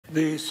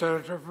The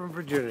Senator from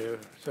Virginia,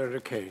 Senator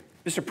Kaine.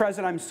 Mr.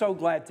 President, I'm so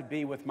glad to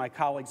be with my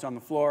colleagues on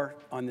the floor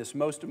on this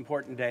most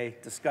important day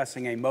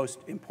discussing a most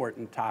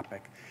important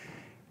topic.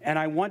 And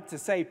I want to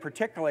say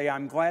particularly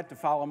I'm glad to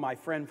follow my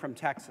friend from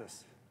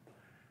Texas.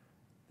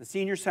 The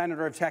senior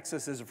senator of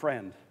Texas is a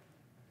friend.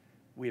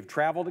 We have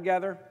traveled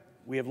together,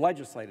 we have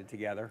legislated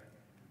together,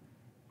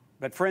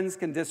 but friends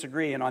can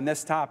disagree, and on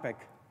this topic,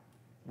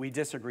 we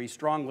disagree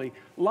strongly.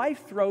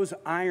 Life throws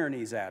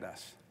ironies at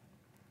us.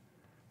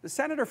 The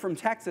senator from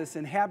Texas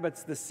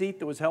inhabits the seat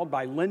that was held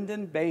by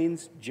Lyndon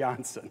Baines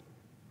Johnson.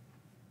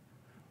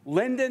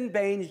 Lyndon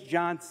Baines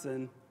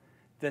Johnson,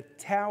 the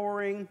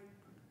towering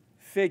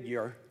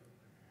figure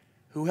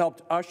who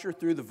helped usher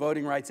through the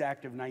Voting Rights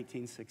Act of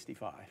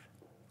 1965.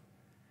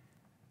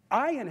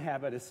 I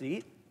inhabit a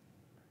seat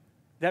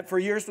that for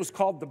years was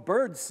called the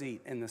Byrd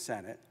seat in the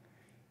Senate,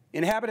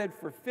 inhabited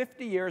for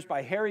 50 years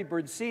by Harry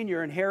Byrd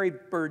Sr. and Harry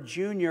Byrd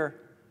Jr.,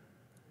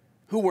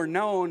 who were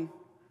known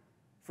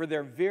for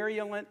their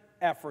virulent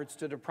efforts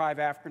to deprive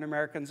African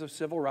Americans of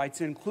civil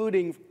rights,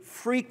 including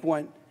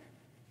frequent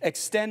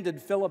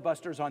extended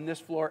filibusters on this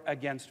floor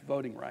against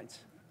voting rights.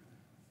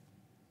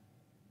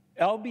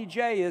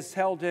 LBJ is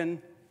held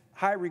in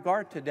high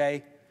regard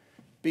today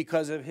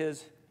because of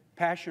his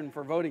passion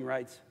for voting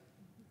rights.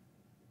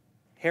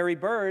 Harry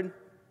Byrd,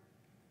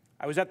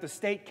 I was at the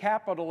state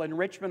capitol in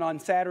Richmond on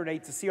Saturday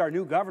to see our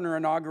new governor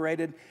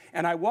inaugurated,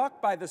 and I walked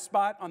by the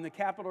spot on the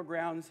Capitol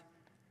grounds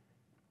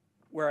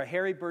where a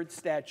Harry Byrd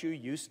statue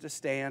used to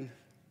stand.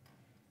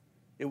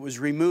 It was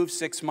removed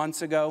 6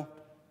 months ago.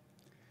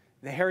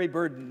 The Harry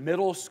Byrd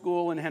Middle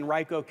School in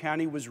Henrico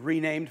County was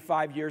renamed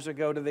 5 years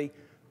ago to the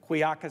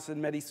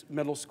Quioccasin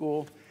Middle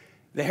School.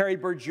 The Harry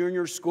Byrd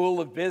Jr. School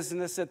of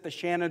Business at the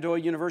Shenandoah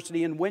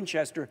University in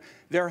Winchester,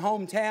 their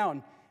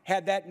hometown,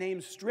 had that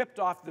name stripped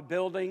off the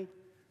building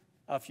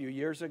a few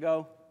years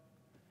ago.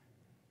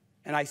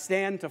 And I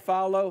stand to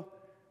follow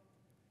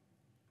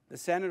the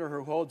senator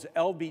who holds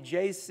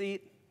LBJ's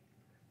seat,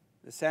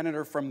 the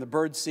senator from the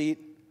Byrd seat,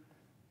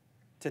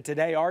 to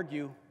today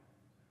argue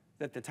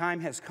that the time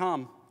has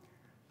come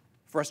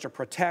for us to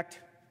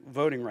protect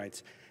voting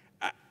rights.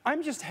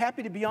 I'm just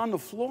happy to be on the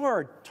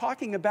floor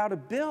talking about a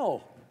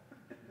bill.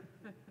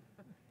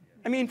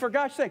 I mean, for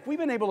gosh sake, we've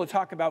been able to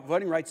talk about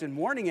voting rights in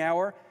morning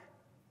hour.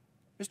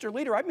 Mr.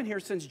 Leader, I've been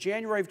here since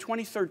January of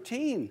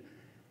 2013.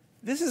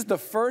 This is the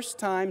first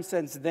time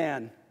since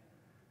then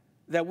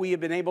that we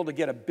have been able to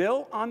get a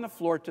bill on the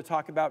floor to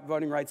talk about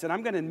voting rights. And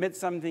I'm going to admit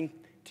something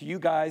to you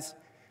guys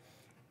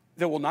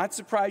that will not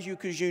surprise you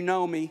because you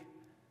know me.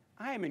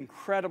 I am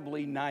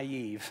incredibly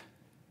naive.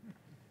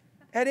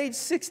 At age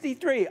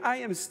 63, I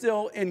am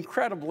still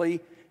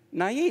incredibly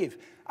naive.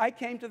 I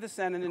came to the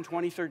Senate in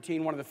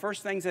 2013. One of the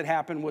first things that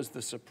happened was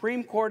the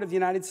Supreme Court of the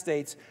United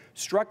States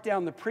struck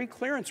down the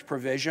preclearance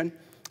provision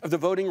of the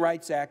Voting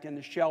Rights Act in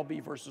the Shelby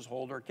versus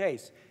Holder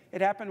case.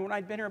 It happened when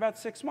I'd been here about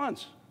 6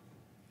 months.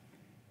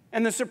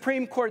 And the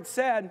Supreme Court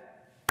said,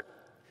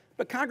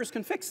 but Congress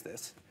can fix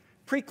this.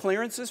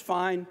 Preclearance is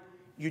fine.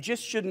 You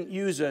just shouldn't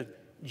use a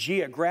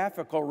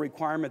geographical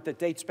requirement that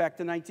dates back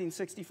to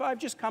 1965.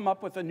 Just come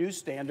up with a new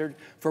standard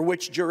for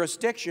which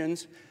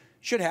jurisdictions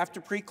should have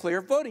to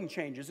pre-clear voting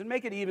changes and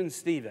make it even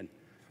Steven.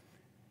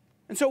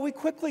 And so we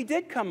quickly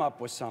did come up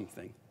with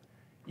something.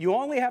 You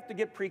only have to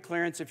get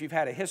preclearance if you've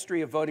had a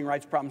history of voting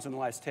rights problems in the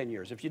last 10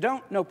 years. If you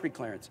don't, no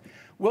preclearance.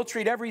 We'll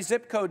treat every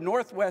zip code,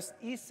 Northwest,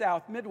 East,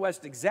 South,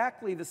 Midwest,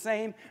 exactly the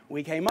same.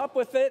 We came up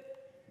with it,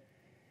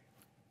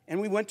 and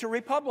we went to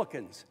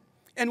Republicans.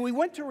 And we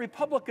went to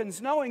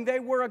Republicans knowing they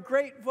were a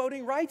great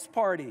voting rights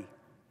party.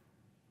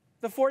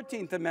 The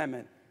 14th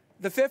Amendment,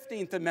 the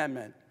 15th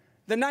Amendment,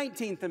 the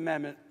 19th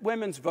Amendment,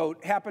 women's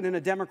vote, happened in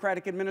a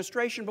Democratic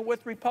administration, but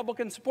with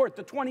Republican support.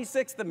 The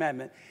 26th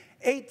Amendment,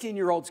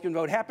 18-year-olds can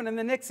vote, happened in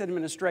the Nixon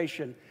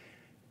administration.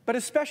 But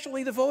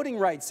especially the Voting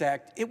Rights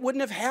Act, it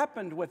wouldn't have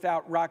happened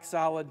without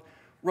rock-solid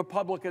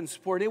Republican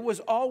support. It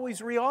was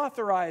always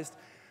reauthorized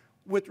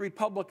with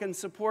Republican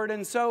support.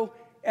 And so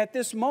at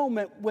this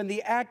moment, when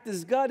the act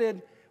is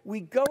gutted, we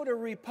go to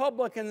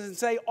Republicans and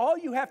say, all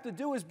you have to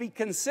do is be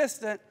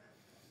consistent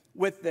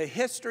with the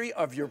history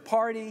of your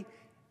party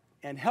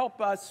and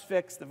help us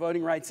fix the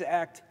Voting Rights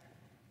Act.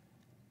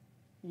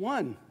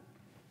 One,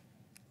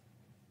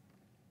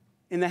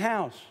 in the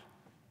House,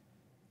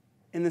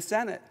 in the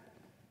Senate.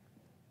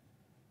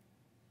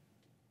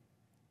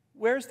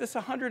 Where's this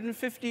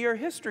 150-year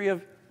history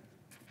of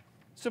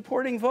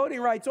supporting voting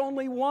rights?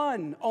 Only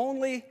one,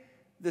 only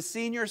the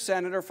senior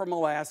senator from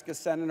Alaska,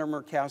 Senator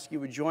Murkowski,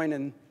 would join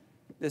in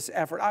this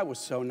effort. I was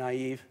so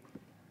naive.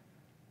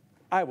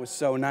 I was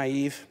so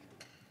naive.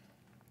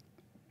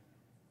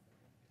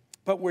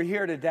 But we're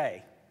here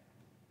today,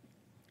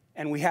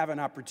 and we have an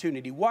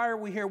opportunity. Why are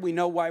we here? We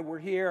know why we're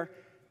here.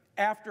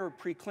 After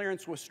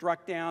preclearance was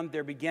struck down,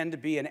 there began to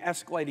be an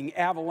escalating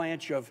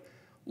avalanche of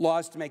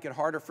laws to make it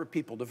harder for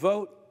people to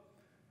vote.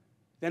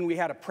 Then we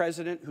had a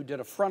president who did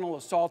a frontal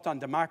assault on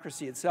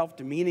democracy itself,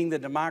 demeaning the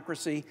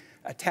democracy,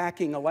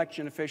 attacking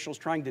election officials,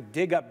 trying to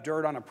dig up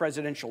dirt on a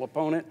presidential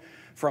opponent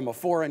from a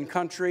foreign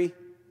country.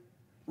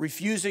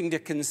 refusing to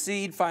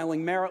concede,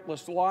 filing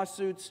meritless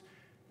lawsuits,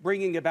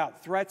 bringing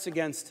about threats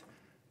against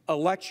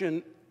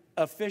election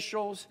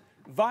officials,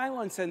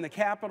 violence in the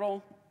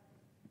Capitol,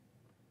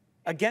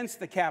 against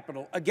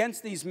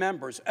these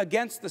members,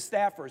 against the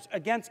staffers,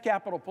 against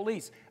Capitol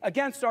Police,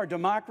 against our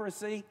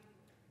democracy.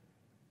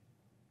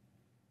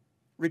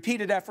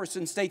 Repeated efforts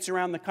in states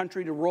around the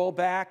country to roll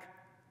back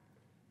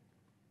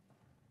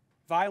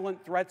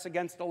violent threats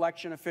against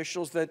election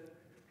officials that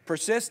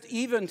persist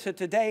even to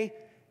today.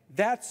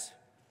 That's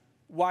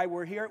why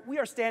we're here. We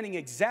are standing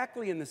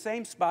exactly in the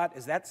same spot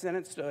as that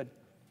Senate stood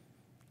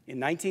in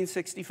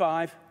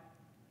 1965.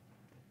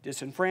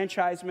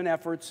 Disenfranchisement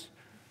efforts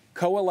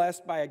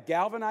coalesced by a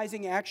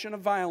galvanizing action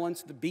of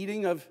violence, the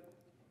beating of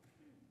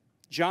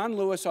John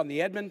Lewis on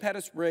the Edmund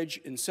Pettus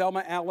Bridge in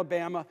Selma,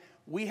 Alabama.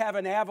 We have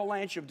an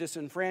avalanche of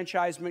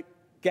disenfranchisement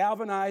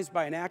galvanized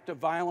by an act of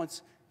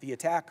violence, the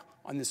attack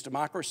on this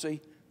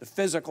democracy, the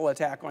physical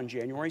attack on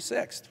January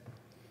 6th.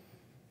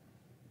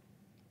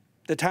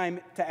 The time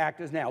to act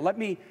is now. Let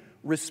me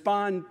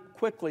respond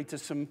quickly to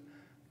some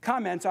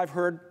comments I've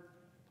heard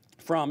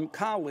from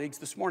colleagues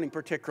this morning,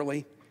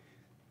 particularly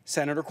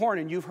Senator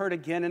Cornyn. You've heard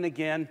again and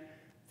again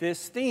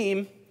this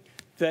theme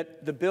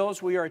that the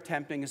bills we are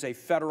attempting is a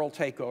federal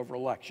takeover of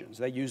elections.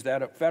 They use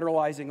that,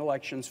 federalizing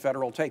elections,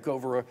 federal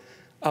takeover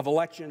of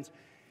elections.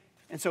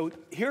 And so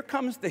here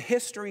comes the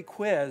history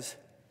quiz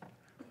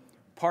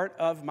part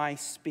of my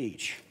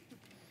speech.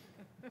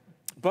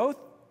 Both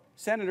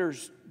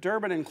Senators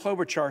Durbin and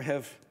Klobuchar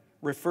have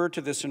referred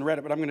to this and read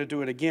it, but I'm going to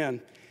do it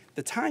again.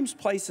 The times,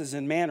 places,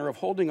 and manner of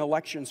holding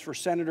elections for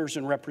senators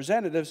and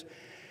representatives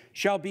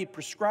shall be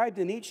prescribed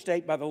in each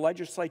state by the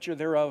legislature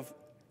thereof,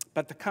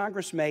 but the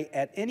Congress may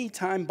at any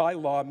time by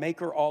law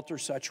make or alter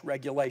such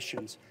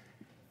regulations.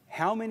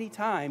 How many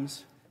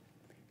times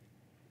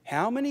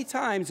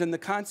in the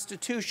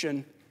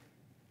Constitution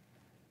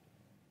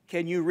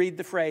can you read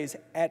the phrase,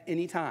 at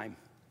any time?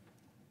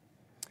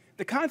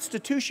 The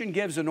Constitution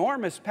gives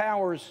enormous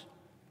powers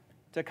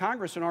to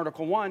Congress in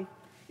Article 1,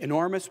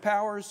 enormous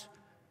powers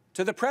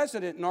to the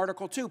President in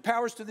Article 2,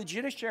 powers to the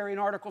judiciary in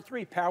Article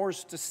 3,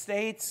 powers to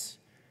states,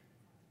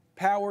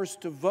 powers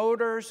to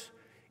voters.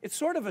 It's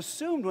sort of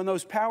assumed when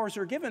those powers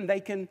are given, they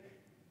can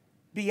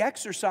be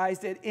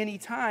exercised at any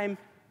time.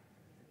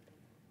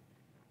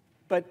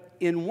 But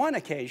in one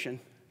occasion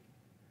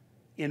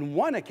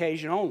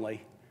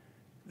only,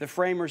 the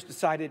framers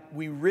decided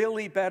we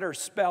really better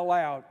spell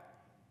out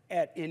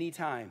at any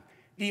time.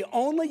 The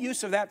only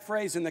use of that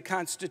phrase in the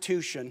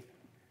Constitution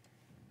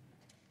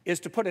is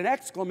to put an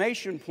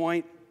exclamation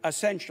point,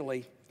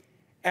 essentially,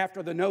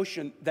 after the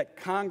notion that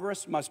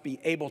Congress must be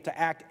able to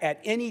act at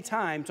any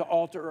time to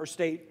alter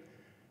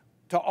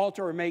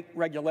or make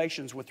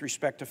regulations with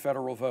respect to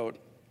federal vote.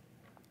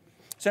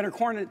 Senator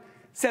Cornyn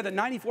said that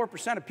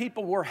 94% of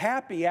people were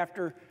happy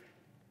after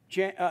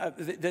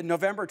the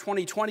November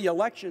 2020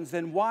 elections.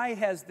 Then why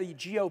has the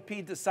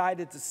GOP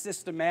decided to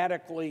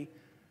systematically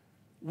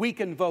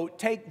weaken vote,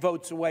 take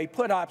votes away,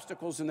 put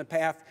obstacles in the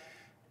path,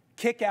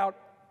 kick out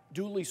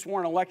duly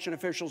sworn election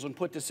officials, and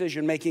put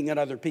decision-making in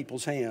other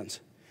people's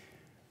hands?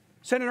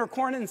 Senator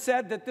Cornyn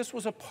said that this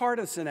was a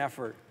partisan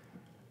effort.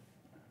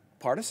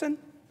 Partisan?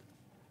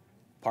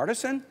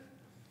 Partisan?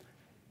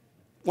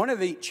 One of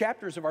the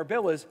chapters of our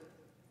bill is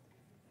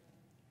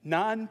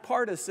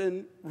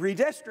nonpartisan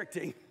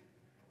redistricting.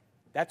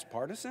 That's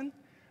partisan.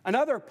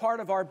 Another part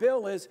of our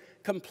bill is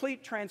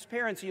complete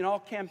transparency in all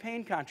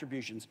campaign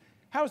contributions.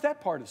 How is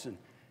that partisan?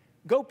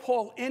 Go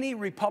poll any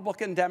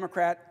Republican,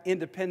 Democrat,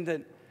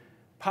 Independent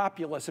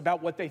populace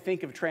about what they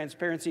think of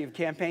transparency of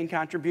campaign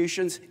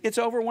contributions. It's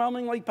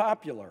overwhelmingly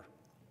popular.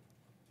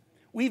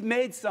 We've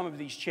made some of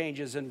these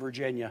changes in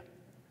Virginia.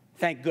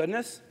 Thank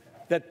goodness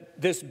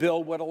that this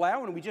bill would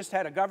allow, and we just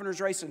had a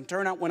governor's race and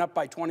turnout went up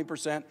by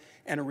 20%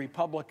 and a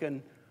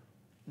Republican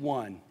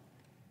won.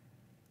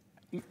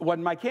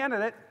 Wasn't my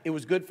candidate. It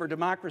was good for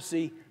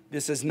democracy.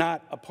 This is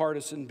not a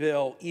partisan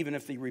bill, even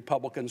if the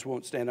Republicans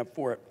won't stand up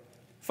for it.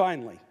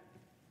 Finally,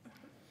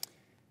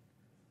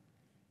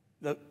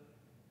 the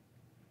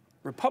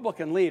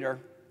Republican leader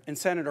and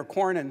Senator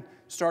Cornyn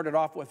started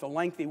off with a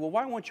lengthy, well,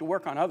 why won't you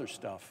work on other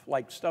stuff,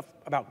 like stuff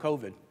about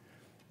COVID,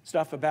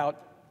 stuff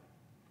about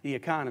the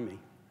economy?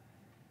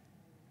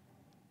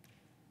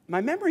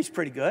 My memory's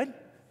pretty good.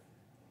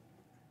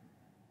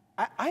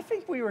 I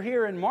think we were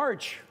here in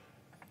March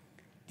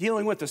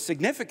dealing with a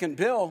significant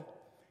bill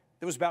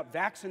that was about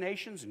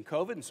vaccinations and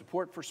COVID and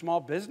support for small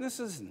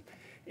businesses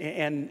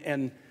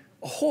and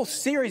a whole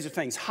series of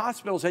things,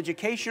 hospitals,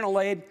 educational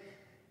aid.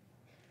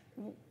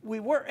 We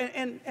were,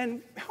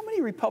 and how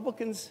many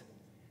Republicans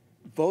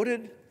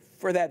voted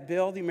for that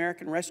bill, the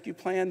American Rescue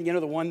Plan, you know,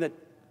 the one that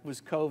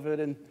was COVID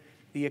and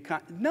the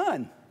economy?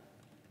 None.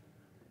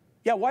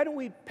 Yeah, why don't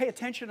we pay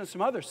attention to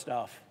some other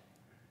stuff?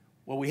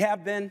 Well, we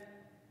have been,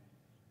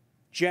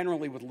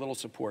 generally with little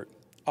support.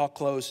 I'll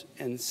close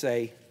and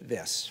say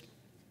this.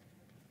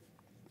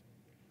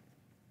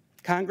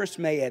 Congress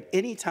may at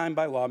any time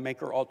by law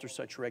make or alter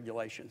such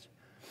regulations.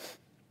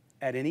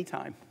 At any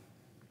time.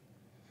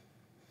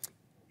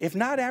 If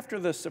not after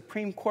the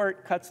Supreme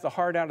Court cuts the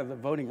heart out of the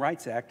Voting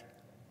Rights Act,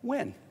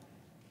 when?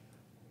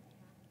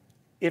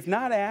 If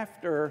not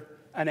after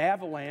an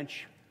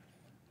avalanche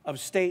of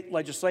state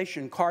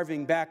legislation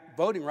carving back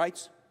voting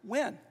rights,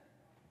 when?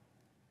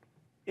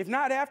 If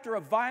not after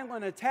a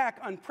violent attack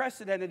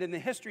unprecedented in the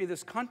history of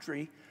this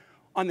country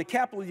on the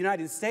capital of the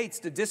United States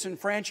to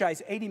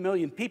disenfranchise 80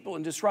 million people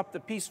and disrupt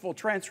the peaceful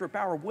transfer of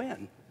power,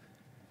 when?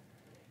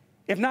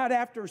 If not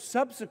after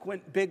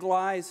subsequent big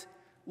lies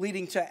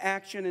leading to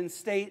action in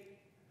state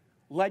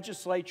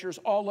legislatures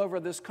all over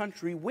this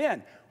country,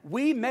 when?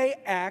 We may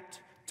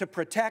act to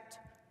protect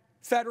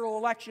federal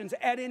elections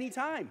at any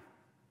time.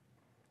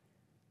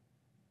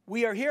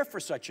 We are here for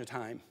such a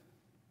time,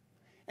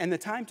 and the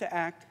time to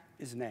act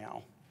is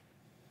now.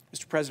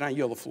 Mr. President, I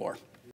yield the floor.